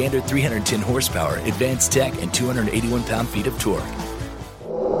with standard 310 horsepower, advanced tech, and 281 pound-feet of torque.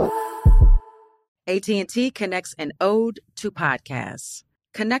 AT&T connects an ode to podcasts.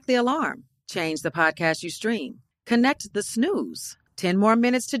 Connect the alarm. Change the podcast you stream. Connect the snooze. 10 more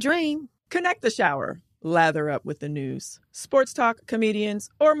minutes to dream. Connect the shower. Lather up with the news, sports talk, comedians,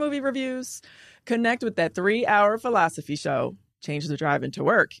 or movie reviews. Connect with that 3-hour philosophy show. Change the drive into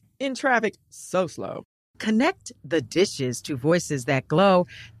work in traffic so slow. Connect the dishes to voices that glow.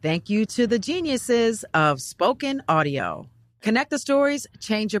 Thank you to the geniuses of spoken audio. Connect the stories,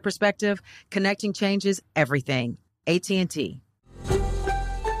 change your perspective. Connecting changes everything. AT&T.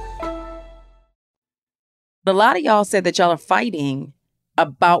 A lot of y'all said that y'all are fighting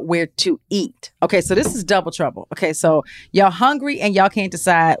about where to eat. Okay, so this is double trouble. Okay, so y'all hungry and y'all can't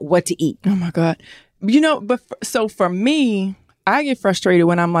decide what to eat. Oh my God. So for me, I get frustrated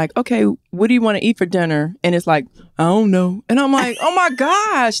when I'm like, okay, what do you want to eat for dinner? And it's like, I don't know. And I'm like, oh my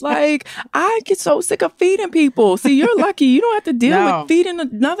gosh, like I get so sick of feeding people. See, you're lucky. You don't have to deal with feeding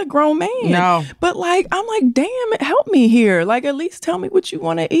another grown man. No. But like, I'm like, damn it, help me here. Like, at least tell me what you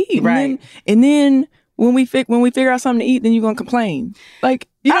want to eat. Right. And then when we figure out something to eat, then you're going to complain. Like,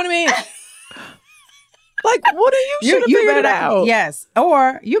 you know what I mean? Like, what are you should have figured it out? Yes.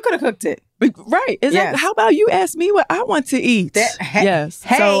 Or you could have cooked it. Right. Exactly. How about you ask me what I want to eat? Yes.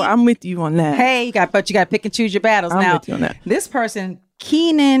 Hey, so I'm with you on that. Hey, you got to pick and choose your battles. I'm with you on that. This person,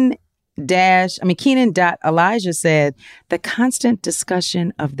 Keenan.Elijah said, the constant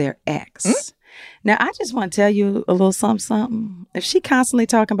discussion of their ex. Now, I just want to tell you a little something. If she constantly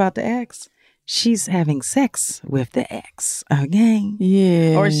talking about the ex, she's having sex with the ex, okay?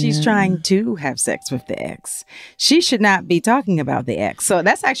 Yeah. Or she's trying to have sex with the ex. She should not be talking about the ex. So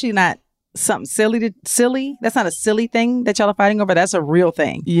that's actually not something silly. That's not a silly thing that y'all are fighting over. That's a real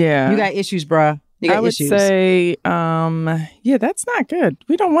thing. Yeah. You got issues, bruh. You got issues. I would say, that's not good.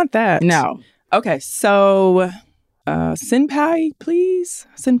 We don't want that. No. Okay, so Senpai, please.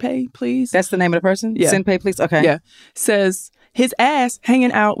 That's the name of the person? Yeah. Senpai, please? Okay. Yeah. Says his ass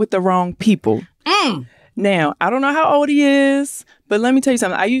hanging out with the wrong people. Now, I don't know how old he is, but let me tell you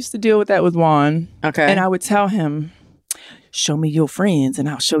something. I used to deal with that with Juan. Okay. And I would tell him, show me your friends and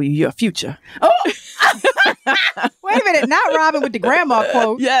I'll show you your future. Oh, wait a minute. Not Robin with the grandma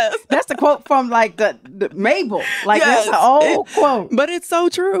quote. Yes. That's the quote from like the Mabel. Like that's an old quote. But it's so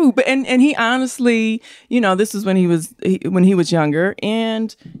true. But and he honestly, this is when he was younger.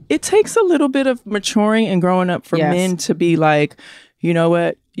 And it takes a little bit of maturing and growing up for men to be like, you know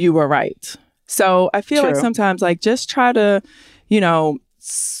what, you were right. So I feel like sometimes like just try to, you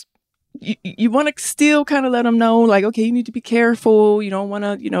want to still kind of let them know, like, okay, you need to be careful. You don't want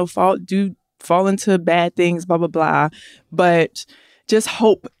to, fall into bad things, blah, blah, blah. But just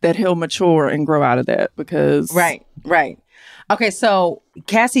hope that he'll mature and grow out of that because. Right. Okay, so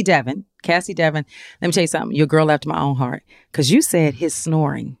Cassie Devin, let me tell you something. Your girl after my own heart. Because you said his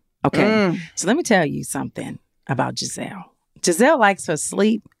snoring. Okay. So let me tell you something about Giselle. Giselle likes her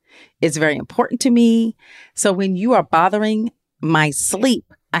sleep. It's very important to me. So when you are bothering my sleep,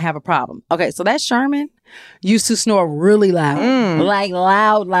 I have a problem. Okay, so that Sherman used to snore really loud, like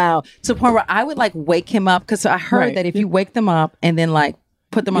loud, to the point where I would like wake him up because I heard that if you wake them up and then like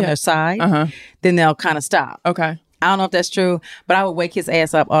put them on their side, then they'll kind of stop. Okay. I don't know if that's true, but I would wake his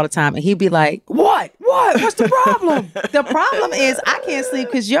ass up all the time and he'd be like, What? What's the problem? The problem is I can't sleep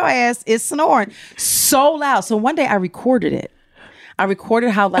because your ass is snoring so loud. So one day I recorded it. I recorded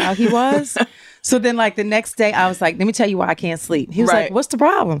how loud he was. So then like the next day I was like, let me tell you why I can't sleep. He was like, what's the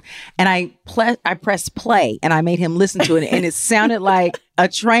problem? And I pressed play and I made him listen to it. And it sounded like a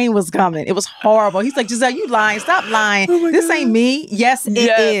train was coming. It was horrible. He's like, Giselle, you lying. Stop lying. This ain't me. Yes, it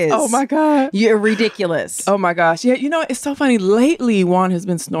is. Oh my God. You're ridiculous. Oh my gosh. Yeah. It's so funny. Lately, Juan has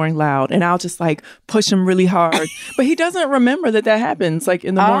been snoring loud and I'll just like push him really hard. But he doesn't remember that happens like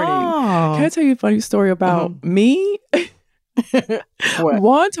in the morning. Can I tell you a funny story about me?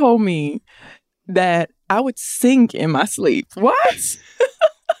 Juan told me that I would sing in my sleep. What?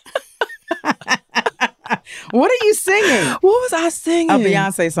 What are you singing? What was I singing? A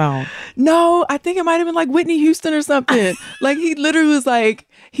Beyonce song. No, I think it might have been like Whitney Houston or something. Like he literally was like,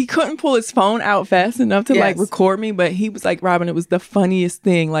 he couldn't pull his phone out fast enough to like record me, but he was like, Robin, it was the funniest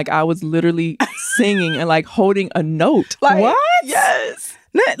thing. Like I was literally singing and like holding a note. Like, what? Yes.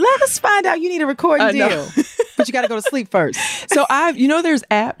 Let us find out. You need a recording deal, but you got to go to sleep first. So there's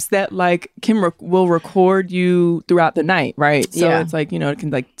apps that like will record you throughout the night, right? So it's like, it can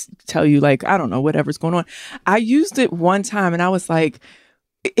like tell you like, I don't know, whatever's going on. I used it one time and I was like,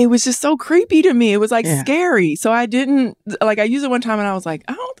 it was just so creepy to me. It was like scary. So I didn't like, I used it one time and I was like,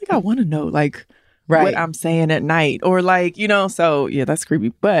 I don't think I want to know like what I'm saying at night or like, so yeah, that's creepy.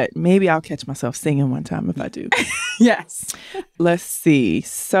 But maybe I'll catch myself singing one time if I do. Yes. Let's see.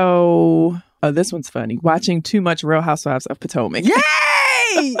 So this one's funny. Watching too much Real Housewives of Potomac.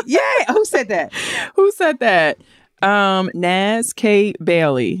 Yay! Yay! Who said that? Who said that? Naz K.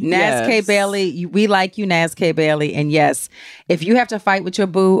 Bailey. Naz K. Bailey. We like you, Naz K. Bailey. And yes, if you have to fight with your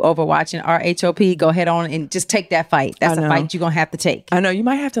boo over watching RHOP, go ahead on and just take that fight. That's a fight you're going to have to take. I know. You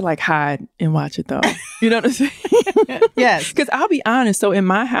might have to like hide and watch it though. You know what I'm saying? Yes. Because I'll be honest. So in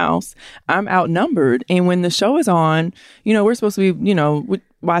my house, I'm outnumbered. And when the show is on, we're supposed to be,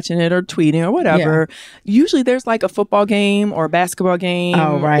 watching it or tweeting or whatever. Yeah. Usually there's like a football game or a basketball game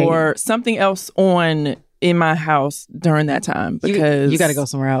or something else on in my house during that time because you got to go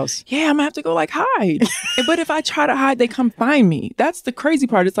somewhere else. Yeah, I'm gonna have to go like hide. But if I try to hide, they come find me. That's the crazy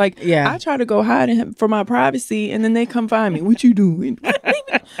part. It's like I try to go hide for my privacy, and then they come find me. What you doing?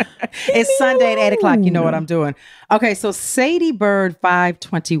 It's Sunday at 8:00. You know what I'm doing. Okay, so Sadie Bird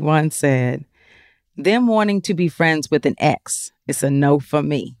 521 said, "Them wanting to be friends with an ex, it's a no for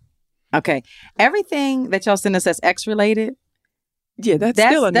me." Okay, everything that y'all send us that's ex related. Yeah, that's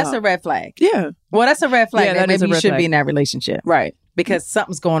still a no. That's a red flag. Yeah. Well, that's a red flag. Yeah, that maybe you should be in that relationship. Right. Because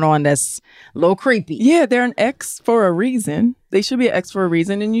something's going on that's a little creepy. Yeah, they're an ex for a reason. They should be an ex for a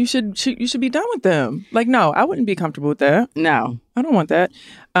reason, and you should be done with them. Like, no, I wouldn't be comfortable with that. No. I don't want that.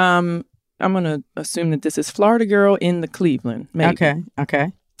 I'm going to assume that this is Florida girl in the Cleveland. Maybe.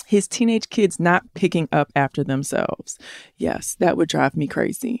 Okay. His teenage kids not picking up after themselves. Yes, that would drive me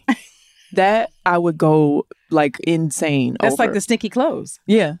crazy. That I would go like insane. That's like the stinky clothes.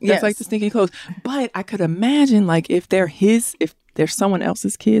 Yeah, that's like the stinky clothes. But I could imagine like if they're someone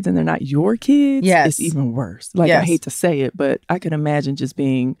else's kids and they're not your kids, it's even worse. Like I hate to say it, but I could imagine just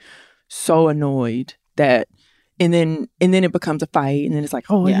being so annoyed that, and then it becomes a fight, and then it's like,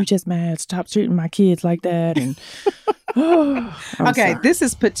 oh, you just mad? Stop treating my kids like that. And okay, this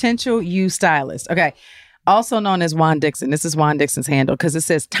is Potential You Stylist. Okay, also known as Juan Dixon. This is Juan Dixon's handle because it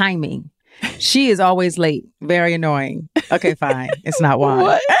says timing. She is always late. Very annoying. Okay, fine. It's not Juan.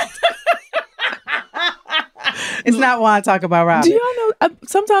 What? It's not Juan talking about Robin. Do y'all know?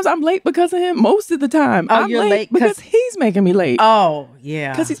 Sometimes I'm late because of him. Most of the time, I'm you're late because he's making me late. Oh,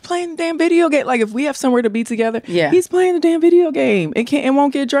 yeah. Because he's playing the damn video game. Like if we have somewhere to be together, yeah, he's playing the damn video game. It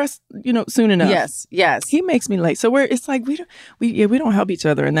won't get dressed, soon enough. Yes. He makes me late. So it's like we don't help each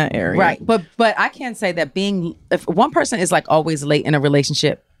other in that area. Right. But I can't say that if one person is like always late in a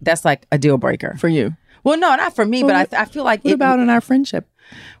relationship, that's like a deal breaker for you. Well, no, not for me, but I feel like what about in our friendship?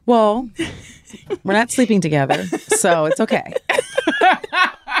 Well, we're not sleeping together, so it's okay.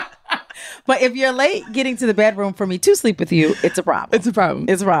 But if you're late getting to the bedroom for me to sleep with you, it's a problem. It's a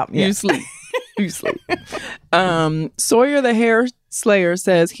problem. Yeah. You sleep. Sawyer the Hair Slayer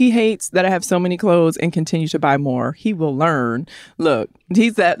says he hates that I have so many clothes and continue to buy more. He will learn. Look,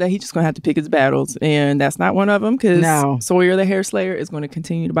 he's that he's just going to have to pick his battles, and that's not one of them because Sawyer the Hair Slayer is going to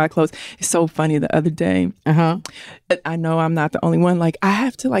continue to buy clothes. It's so funny. The other day, I know I'm not the only one. Like I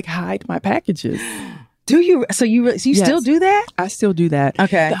have to like hide my packages. Do you? So you still do that? I still do that.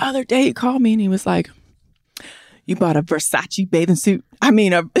 Okay. The other day he called me and he was like, "You bought a Versace bathing suit? I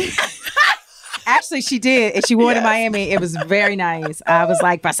mean a." Actually, she did. And she wore it in Miami. It was very nice. I was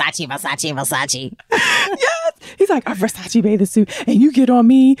like, Versace. Yes. He's like, a Versace bathing suit. And you get on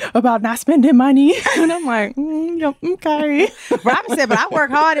me about not spending money. And I'm like, okay. Robin said, but I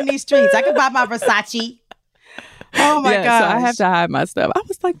work hard in these streets. I can buy my Versace. Oh, my God. So I have to hide my stuff. I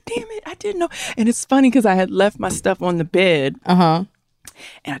was like, damn it. I didn't know. And it's funny because I had left my stuff on the bed. And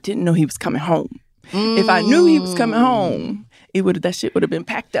I didn't know he was coming home. If I knew he was coming home, that shit would have been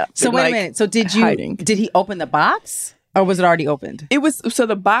packed up. So wait a minute. So did he open the box or was it already opened? It was, so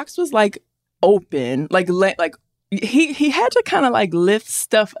the box was like open, like he had to kind of like lift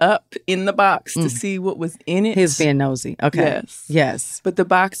stuff up in the box to see what was in it. He was being nosy. Okay. Yes. But the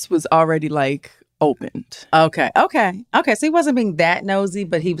box was already like opened. Okay. So he wasn't being that nosy,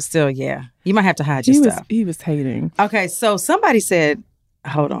 but he was still, you might have to hide your stuff. He was hating. Okay. So somebody said,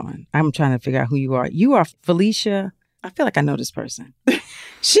 hold on. I'm trying to figure out who you are. You are Felicia. I feel like I know this person.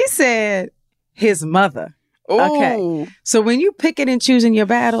 She said his mother. Okay. So when you picking and choosing your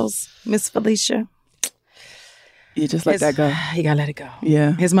battles, Miss Felicia, You just let that go. You gotta let it go.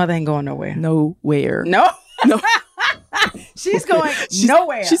 Yeah. His mother ain't going nowhere. Nowhere. No. No. She's going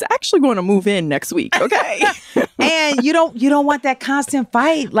nowhere. She's actually going to move in next week. Okay. And you don't want that constant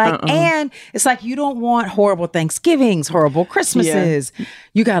fight. Like, and it's like you don't want horrible Thanksgivings, horrible Christmases. Yeah.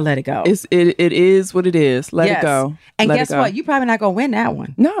 You gotta let it go. It is what it is. Let it go. And guess what? You probably not gonna win that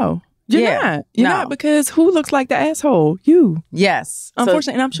one. No. You're not, because who looks like the asshole? You. Yes.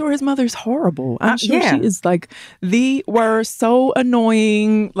 Unfortunately, and I'm sure his mother's horrible. I'm sure she is like the worst, so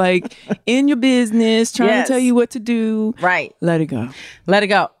annoying, like in your business, trying to tell you what to do. Right. Let it go. Let it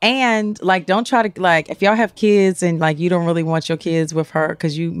go. And like, don't try to, like, if y'all have kids and like you don't really want your kids with her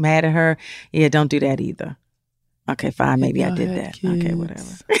because you mad at her, don't do that either. Okay, fine. Maybe I did that. Kids. Okay, whatever.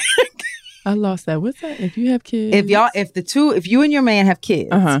 I lost that. What's that? If you have kids. If you and your man have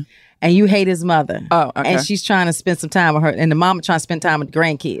kids. And you hate his mother. Oh, okay. And she's trying to spend some time with her. And the mama trying to spend time with the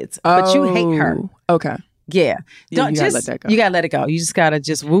grandkids. But you hate her. Okay. Yeah. You gotta let that go. You gotta let it go. You just gotta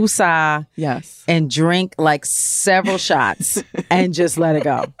just woosah. Yes. And drink like several shots and just let it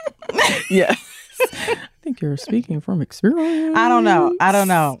go. Yes. I think you're speaking from experience. I don't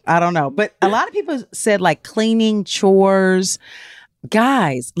know. But a lot of people said like cleaning, chores.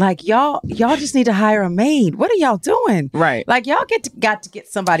 Guys, like y'all just need to hire a maid. What are y'all doing? Right. Like y'all got to get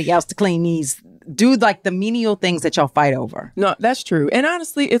somebody else to clean these. Do like the menial things that y'all fight over. No, that's true. And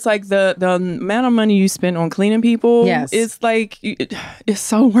honestly, it's like the amount of money you spend on cleaning people. Yes. It's like, it's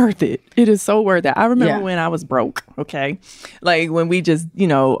so worth it. It is so worth it. I remember when I was broke, okay? Like when we just,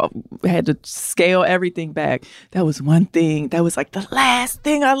 had to scale everything back. That was one thing. That was like the last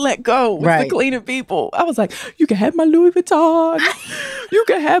thing I let go was the cleaning people. I was like, you can have my Louis Vuitton. You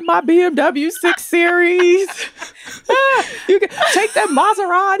can have my BMW 6 Series. You can take that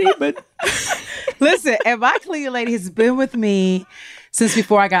Maserati, but... Listen, and my cleaning lady has been with me since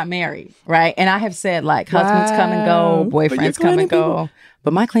before I got married, right? And I have said like husbands come and go, boyfriends come and go.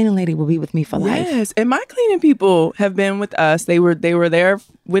 But my cleaning lady will be with me for life. Yes, and my cleaning people have been with us. They were there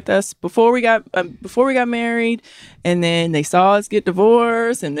with us before we got married, and then they saw us get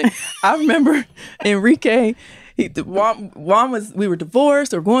divorced. And I remember Enrique. Juan we were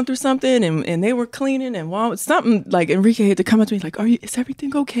divorced or going through something, and they were cleaning, and Juan was something like Enrique had to come up to me like, is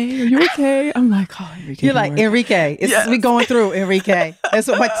everything okay? Are you okay? I'm like, oh, Enrique. You're like, Enrique, it's we going through, Enrique. That's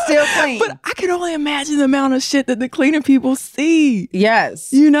what, but still clean. But I can only imagine the amount of shit that the cleaning people see.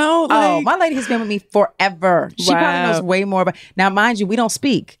 Yes. My lady has been with me forever. She probably knows way more about. Now, mind you, we don't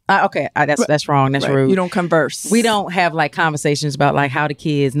speak. That's wrong. That's rude. You don't converse. We don't have like conversations about like how the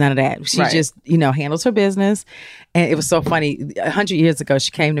kids, none of that. She just, handles her business. And it was so funny. 100 years ago,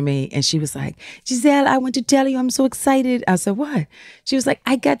 she came to me and she was like, Giselle, I want to tell you I'm so excited. I said, what? She was like,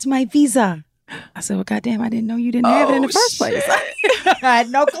 I got my visa. I said, well, goddamn, I didn't know you didn't have it in the first place. I had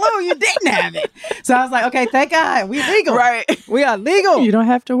no clue you didn't have it. So I was like, okay, thank God. We legal. Right. We are legal. You don't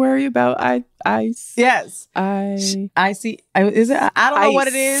have to worry about ICE. Yes. I see. Is it? I don't know what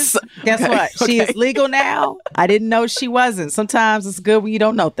it is. Guess what? She is legal now. I didn't know she wasn't. Sometimes it's good when you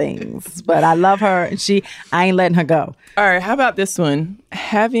don't know things. But I love her and I ain't letting her go. All right. How about this one?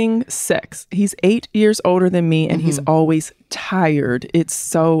 Having sex. He's 8 years older than me and he's always tired. It's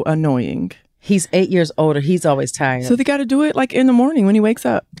so annoying. He's 8 years older. He's always tired. So they got to do it like in the morning when he wakes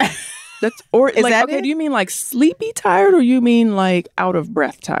up. Do you mean like sleepy tired or you mean like out of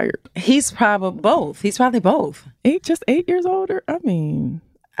breath tired? He's probably both. 8 years older? I mean,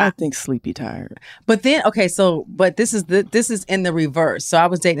 I think sleepy tired. But then, okay, but this is in the reverse. So I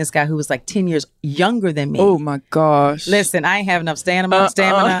was dating this guy who was like 10 years younger than me. Oh my gosh. Listen, I ain't have enough stamina.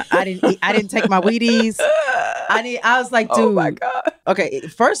 I didn't take my Wheaties. I was like, dude. Oh my God. Okay,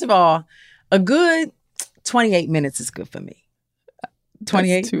 first of all, a good 28 minutes is good for me.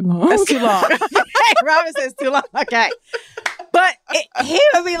 28? That's too long. That's too long. Robin says too long. Okay. But it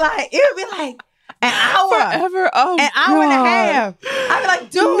would be like an hour. Forever. Oh, an hour and a half. I'd be like,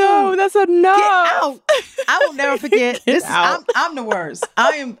 dude. No, that's enough. Get out. I will never forget. I'm the worst. I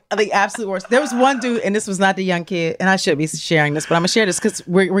am the absolute worst. There was one dude, and this was not the young kid, and I should be sharing this, but I'm going to share this because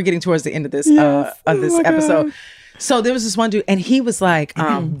we're getting towards the end of this, episode. God. So there was this one dude, and he was like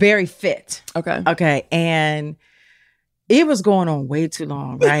very fit. Okay. And it was going on way too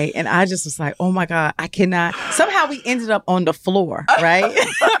long, right? And I just was like, oh my God, I cannot. Somehow we ended up on the floor, right?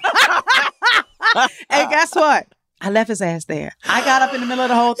 And guess what? I left his ass there. I got up in the middle of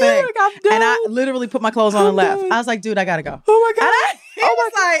the whole thing. And I literally put my clothes on and left. I was like, dude, I gotta go. Oh my God. He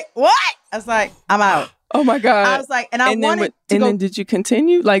was like, what? I was like, I'm out. Oh my God. I was like, and I wanted to and go. then did you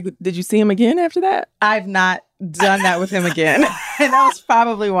continue? Like, did you see him again after that? I've not done that with him again. And that was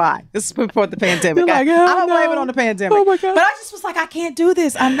probably why. This is before the pandemic. You're like, I don't no. blame it on the pandemic. Oh my God. But I just was like, I can't do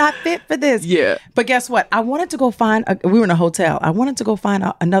this. I'm not fit for this. Yeah. But guess what? I wanted to go find, we were in a hotel. I wanted to go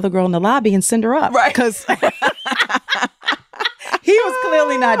find another girl in the lobby and send her up. Right. Because he was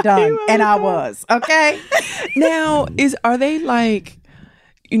clearly not done. And I was. Okay. Now, are they like,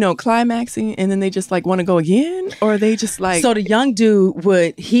 climaxing and then they just like want to go again? Or are they just like. So the young dude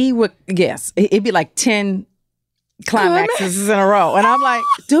would, yes, it'd be like 10 climaxes in a row. And I'm like,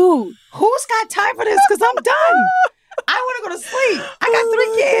 dude, who's got time for this? Because I'm done. I want to go to sleep. I got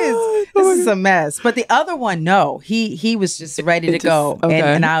 3 kids. This is a mess. But the other one, no, he was just ready to go. Okay.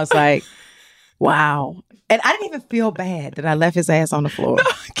 And I was like, wow. And I didn't even feel bad that I left his ass on the floor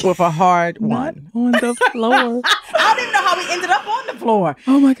with a hard one. On the floor. I don't even know how we ended up on the floor.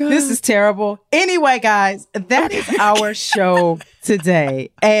 Oh my God. This is terrible. Anyway, guys, that is our show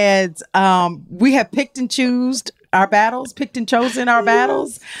today. And we have picked and chosen our battles.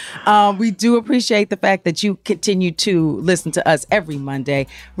 We do appreciate the fact that you continue to listen to us every Monday.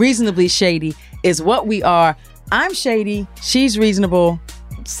 Reasonably Shady is what we are. I'm shady. She's reasonable.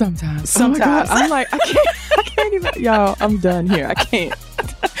 Sometimes. Oh my God. I'm like, I can't even. Y'all, I'm done here. I can't.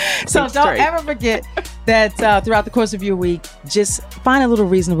 So don't ever forget that throughout the course of your week, just find a little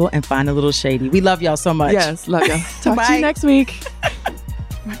reasonable and find a little shady. We love y'all so much. Yes, love y'all. Talk to you next week. Oh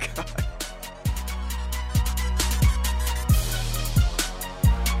my God.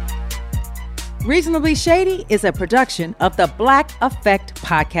 Reasonably Shady is a production of the Black Effect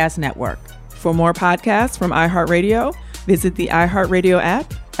Podcast Network. For more podcasts from iHeartRadio, visit the iHeartRadio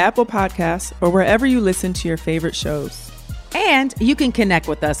app, Apple Podcasts, or wherever you listen to your favorite shows. And you can connect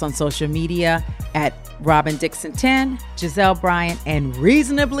with us on social media at Robin Dixon 10, Giselle Bryant, and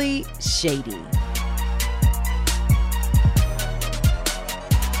Reasonably Shady.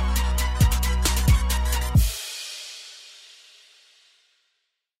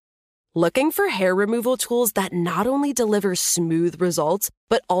 Looking for hair removal tools that not only deliver smooth results,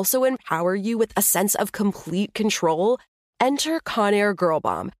 but also empower you with a sense of complete control? Enter Conair Girl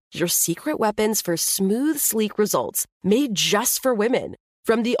Bomb, your secret weapons for smooth, sleek results, made just for women.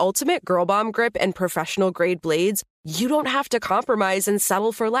 From the ultimate Girl Bomb grip and professional-grade blades, you don't have to compromise and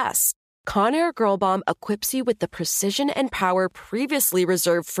settle for less. Conair Girl Bomb equips you with the precision and power previously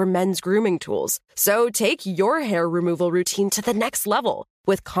reserved for men's grooming tools. So take your hair removal routine to the next level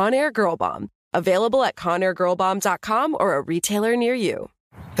with Conair Girl Bomb. Available at ConairGirlBomb.com or a retailer near you.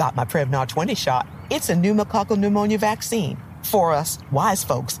 Got my Prevnar 20 shot. It's a pneumococcal pneumonia vaccine. For us, wise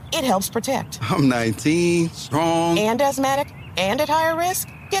folks, it helps protect. I'm 19, strong. And asthmatic, and at higher risk.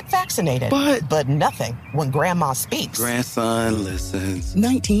 Get vaccinated. But nothing when grandma speaks. Grandson listens.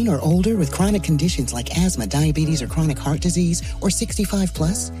 19 or older with chronic conditions like asthma, diabetes, or chronic heart disease, or 65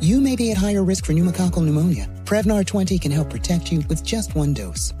 plus, you may be at higher risk for pneumococcal pneumonia. Prevnar 20 can help protect you with just 1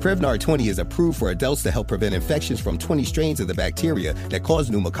 dose. Prevnar 20 is approved for adults to help prevent infections from 20 strains of the bacteria that cause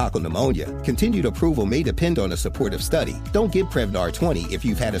pneumococcal pneumonia. Continued approval may depend on a supportive study. Don't get Prevnar 20 if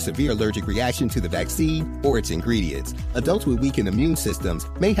you've had a severe allergic reaction to the vaccine or its ingredients. Adults with weakened immune systems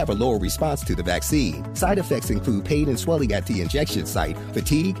may have a lower response to the vaccine. Side effects include pain and swelling at the injection site,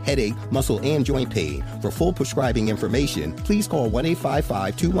 fatigue, headache, muscle, and joint pain. For full prescribing information, please call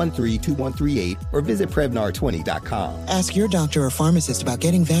 1-855-213-2138 or visit Prevnar20.com. Ask your doctor or pharmacist about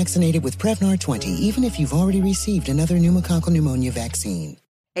getting vaccinated with Prevnar 20, even if you've already received another pneumococcal pneumonia vaccine.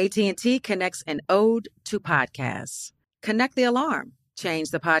 AT&T connects an ode to podcasts. Connect the alarm. Change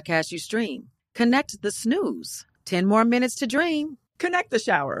the podcast you stream. Connect the snooze. 10 more minutes to dream. Connect the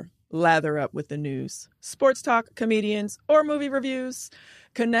shower. Lather up with the news, sports talk, comedians, or movie reviews.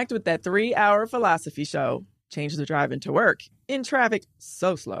 Connect with that 3-hour philosophy show. Change the drive into work. In traffic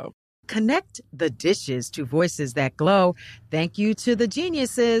so slow. Connect the dishes to voices that glow. Thank you to the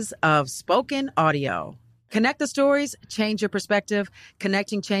geniuses of spoken audio. Connect the stories, change your perspective.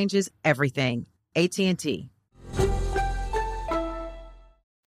 Connecting changes everything. AT&T.